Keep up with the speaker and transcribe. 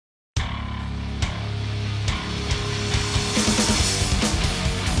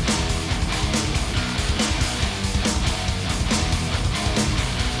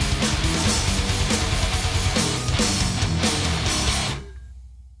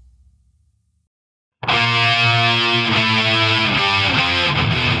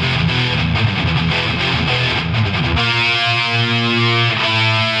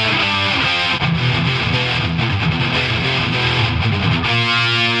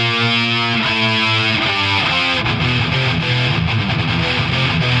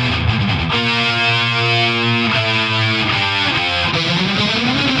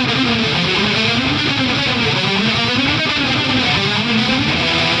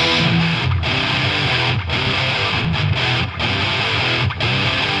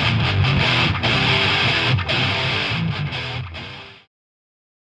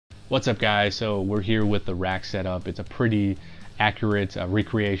What's up, guys? So we're here with the rack setup. It's a pretty accurate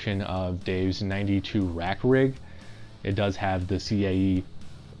recreation of Dave's 92 rack rig. It does have the CAE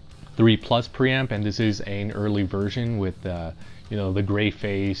 3 Plus preamp, and this is an early version with the gray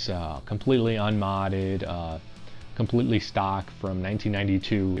face, completely unmodded, completely stock from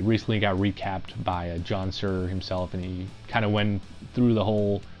 1992. It recently got recapped by John Sir himself, and he kind of went through the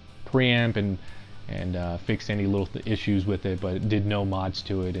whole preamp and fixed any little issues with it, but did no mods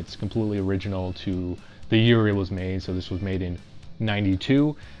to it. It's completely original to the year it was made. So this was made in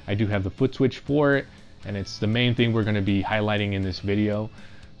 92. I do have the foot switch for it, and it's the main thing we're going to be highlighting in this video.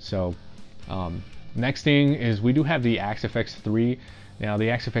 So next thing is we do have the AxeFX 3. Now the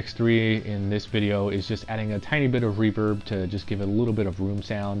AxeFX 3 in this video is just adding a tiny bit of reverb to just give it a little bit of room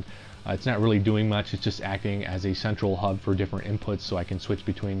sound. It's not really doing much. It's just acting as a central hub for different inputs, so I can switch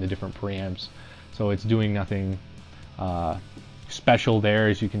between the different preamps. So it's doing nothing special there.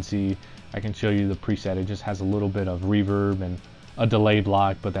 As you can see, I can show you the preset. It just has a little bit of reverb and a delay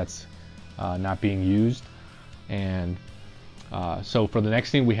block, but that's not being used. And so for the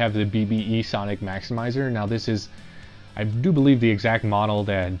next thing, we have the BBE Sonic Maximizer. Now this is, I do believe, the exact model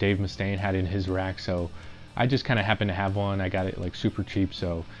that Dave Mustaine had in his rack. So I just kind of happen to have one. I got it like super cheap,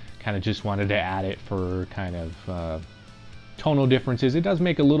 so kind of just wanted to add it for kind of tonal differences. It does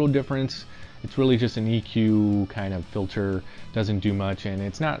make a little difference. It's really just an EQ kind of filter, doesn't do much, and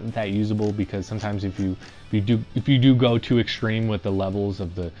it's not that usable because sometimes if you do go too extreme with the levels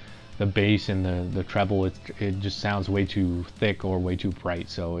of the bass and the treble, it just sounds way too thick or way too bright.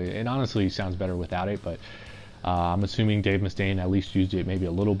 So it honestly sounds better without it, but I'm assuming Dave Mustaine at least used it maybe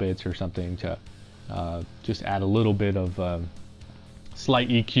a little bit or something to just add a little bit of slight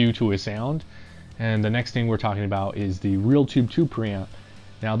EQ to his sound. And the next thing we're talking about is the RealTube 2 preamp.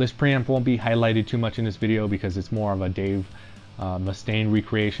 Now this preamp won't be highlighted too much in this video because it's more of a Dave Mustaine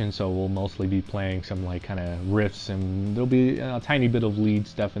recreation, so we'll mostly be playing some like kind of riffs, and there'll be a tiny bit of lead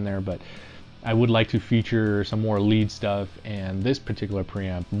stuff in there, but I would like to feature some more lead stuff and this particular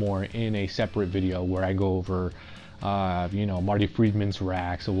preamp more in a separate video where I go over Marty Friedman's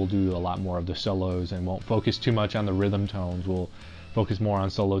rack. So we'll do a lot more of the solos and won't focus too much on the rhythm tones. We'll focus more on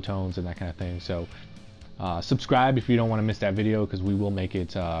solo tones and that kind of thing. So subscribe if you don't want to miss that video, because we will make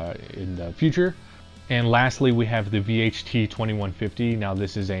it in the future. And lastly, we have the VHT 2150. Now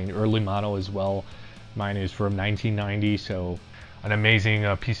this is an early model as well. Mine is from 1990, so an amazing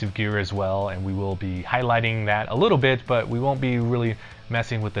piece of gear as well, and we will be highlighting that a little bit, but we won't be really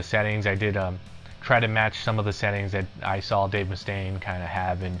messing with the settings. I did try to match some of the settings that I saw Dave Mustaine kind of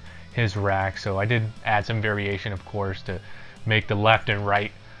have in his rack, so I did add some variation, of course, to make the left and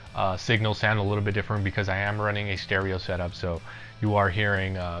right signal sound a little bit different, because I am running a stereo setup. So you are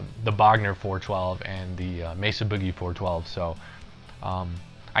hearing the Bogner 412 and the Mesa Boogie 412. So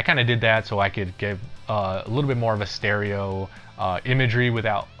I kind of did that so I could give a little bit more of a stereo imagery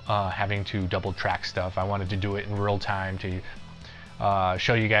without having to double track stuff. I wanted to do it in real time to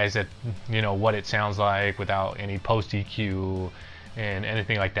show you guys that what it sounds like without any post EQ and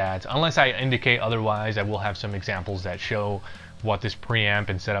anything like that. Unless I indicate otherwise, I will have some examples that show what this preamp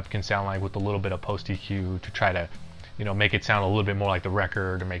and setup can sound like with a little bit of post EQ to try to make it sound a little bit more like the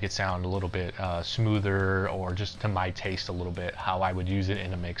record, or make it sound a little bit smoother, or just to my taste a little bit how I would use it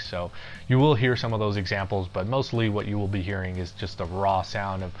in a mix. So you will hear some of those examples, but mostly what you will be hearing is just the raw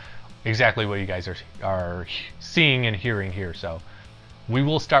sound of exactly what you guys are seeing and hearing here. So we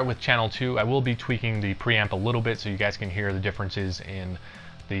will start with channel 2. I will be tweaking the preamp a little bit so you guys can hear the differences in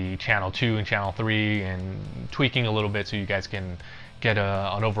the channel 2 and channel 3, and tweaking a little bit so you guys can get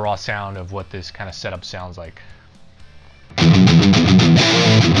an overall sound of what this kind of setup sounds like.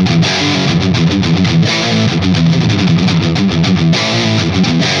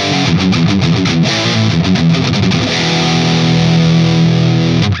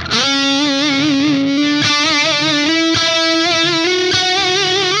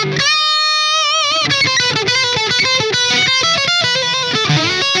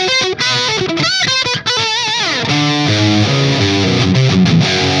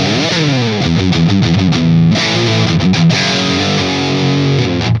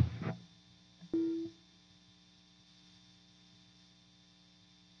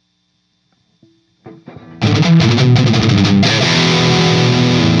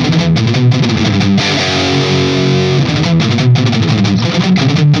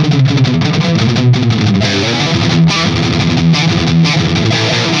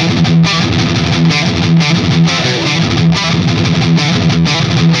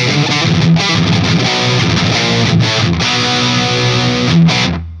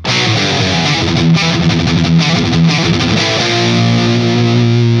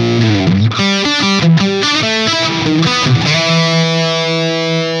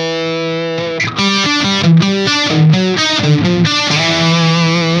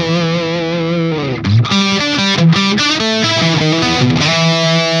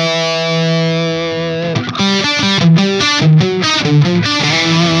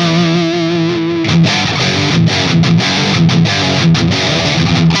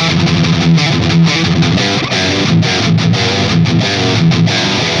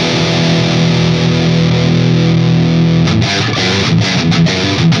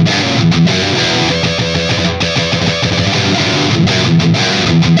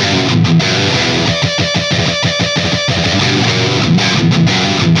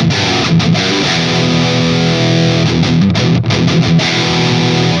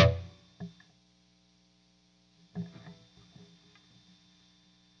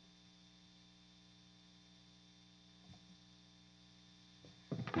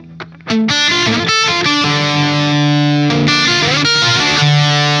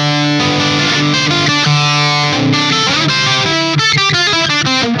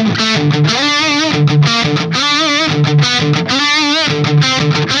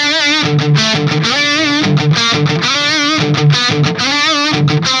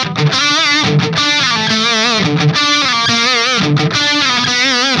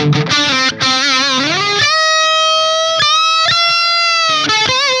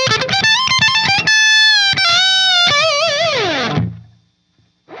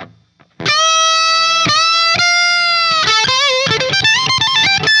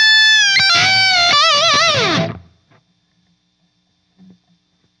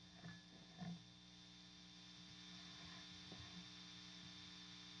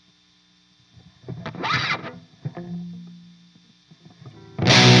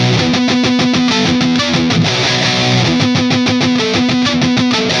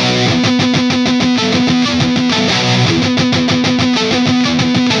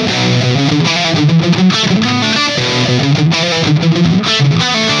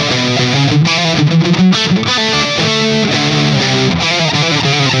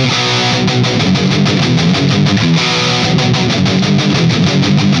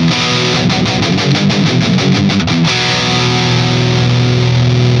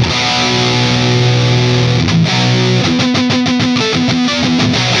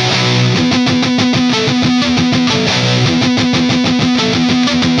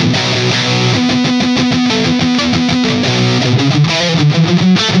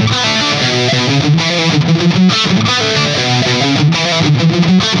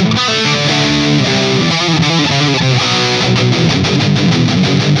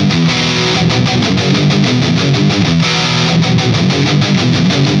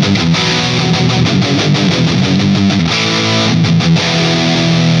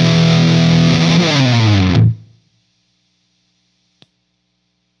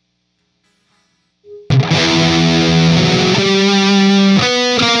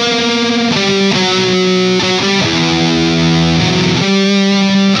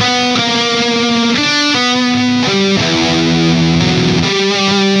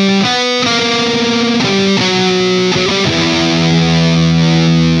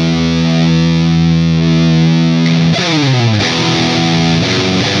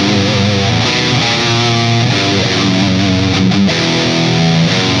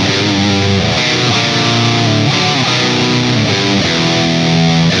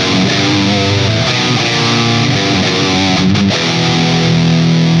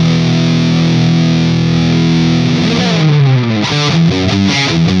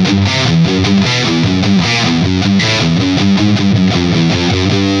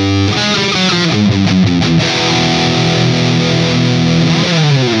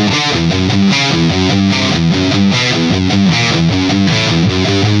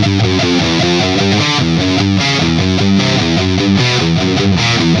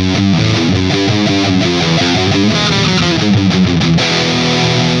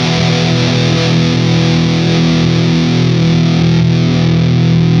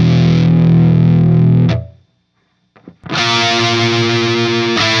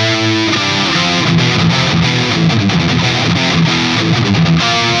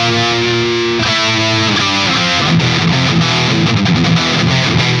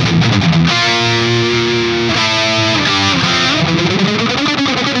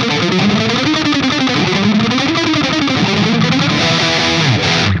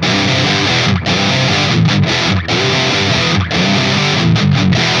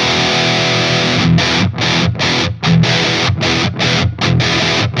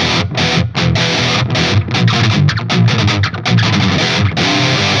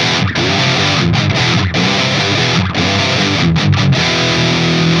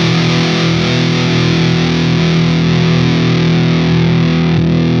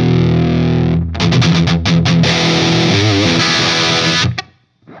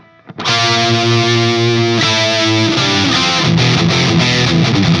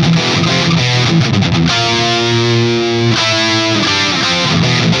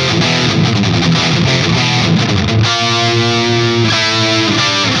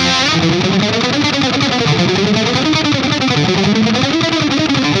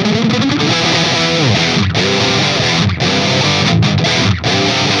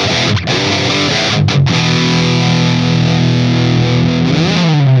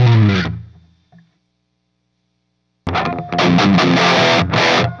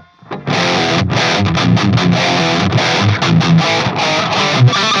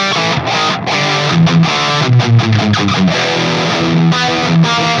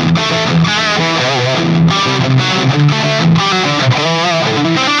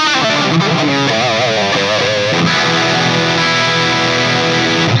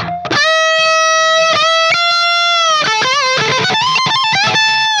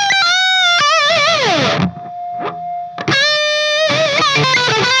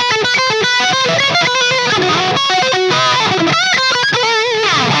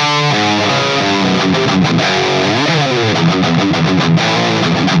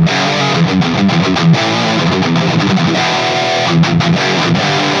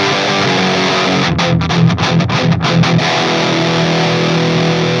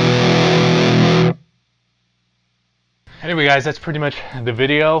 anyway guys, that's pretty much the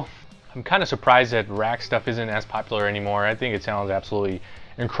video. I'm kind of surprised that rack stuff isn't as popular anymore. I think it sounds absolutely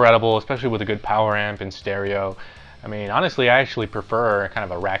incredible, especially with a good power amp and stereo. I mean, honestly, I actually prefer kind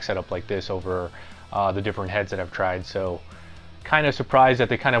of a rack setup like this over the different heads that I've tried. So kind of surprised that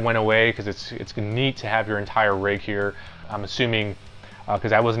they kind of went away, because it's neat to have your entire rig here. I'm assuming,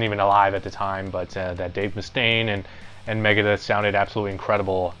 because I wasn't even alive at the time, but that Dave Mustaine and Megadeth sounded absolutely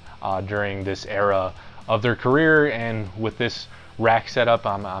incredible during this era of their career, and with this rack setup,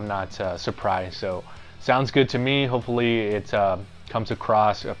 I'm not surprised. So sounds good to me. Hopefully it comes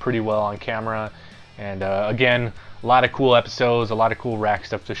across pretty well on camera. And again, a lot of cool episodes, a lot of cool rack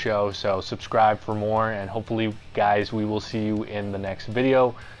stuff to show. So subscribe for more, and hopefully guys, we will see you in the next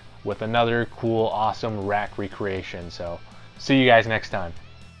video with another cool, awesome rack recreation. So see you guys next time.